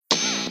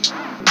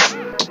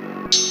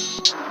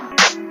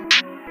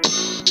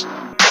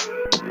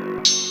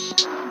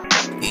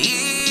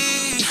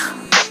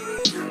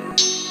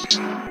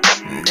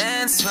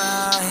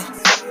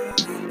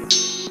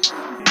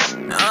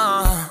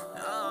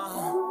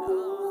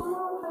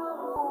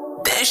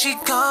There she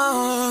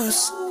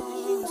goes.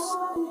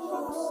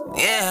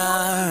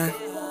 Yeah.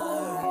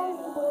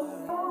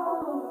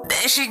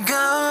 There she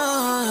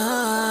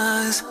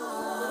goes.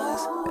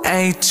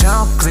 Hey,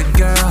 chocolate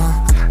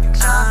girl.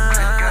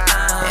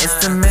 It's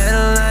the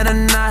middle of the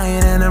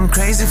night and I'm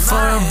crazy for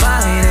a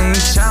bite. Hey,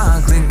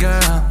 chocolate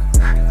girl.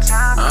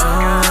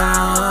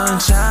 Oh,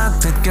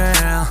 chocolate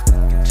girl.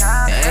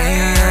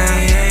 Hey,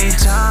 hey, hey,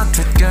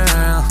 chocolate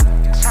girl.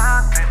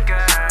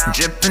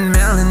 Drippin'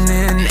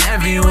 melanin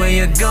everywhere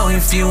you go.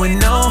 If you would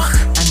know,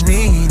 I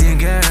need you,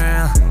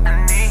 girl.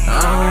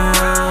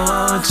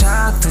 Oh,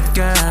 chocolate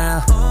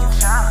girl.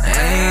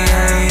 Hey,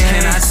 hey,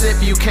 hey. Can I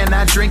sip you? Can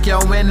I drink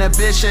your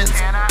inhibitions?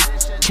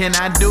 Can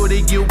I do to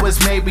you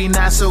what's maybe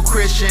not so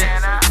Christian?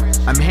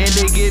 I'm here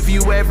to give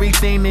you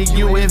everything that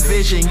you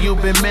envision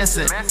you've been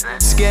missing.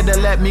 Scared to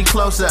let me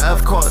closer,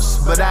 of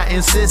course, but I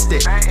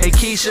insisted. Hey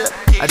Keisha,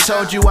 I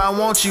told you I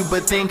want you,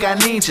 but think I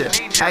need you.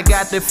 I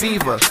got the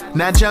fever,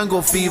 not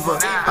jungle fever.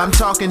 I'm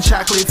talking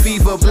chocolate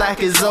fever,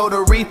 black as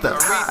Odoretha.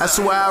 I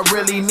swear I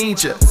really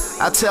need you.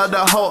 I tell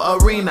the whole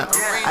arena,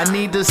 I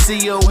need to see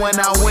you when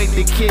I wake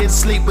the kids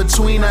sleep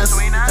between us.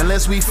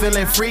 Unless we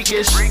feeling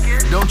freakish,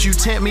 don't you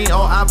tempt me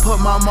or I put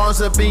my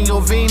Mars up in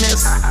your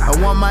Venus. I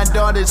want my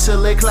daughter to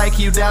look like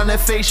you down to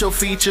facial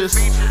features.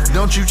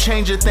 Don't you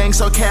change a thing,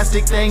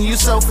 sarcastic thing, you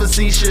so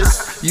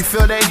facetious. You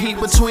feel that heat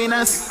between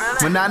us?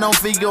 When I don't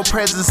feel your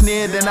presence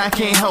near, then I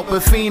can't help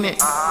but fiend it.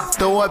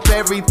 Throw up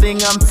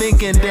everything I'm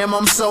thinking, damn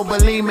I'm so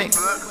bulimic.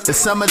 The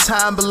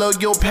summertime below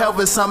your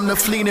pelvis, I'm the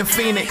fleeting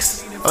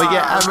phoenix. Oh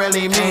yeah, I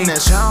really mean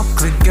this.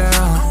 Chocolate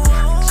girl.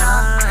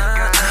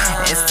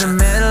 It's the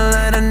middle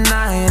of the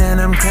night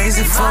and I'm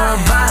crazy for a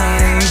bite.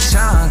 Hey,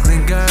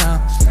 chocolate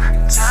girl.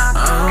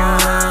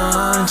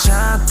 Oh,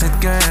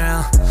 chocolate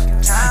girl.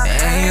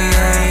 Hey,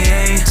 hey,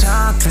 hey,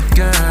 chocolate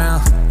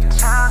girl.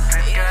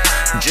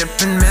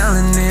 Drippin'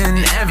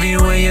 melanin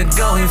everywhere you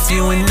go. If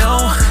you would know,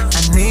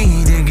 I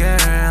need you,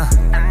 girl.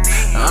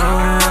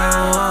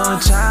 Oh,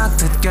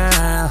 chocolate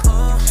girl.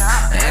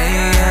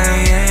 Hey,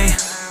 hey, hey.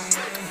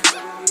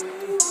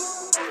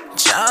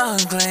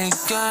 Chocolate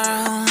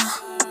girl.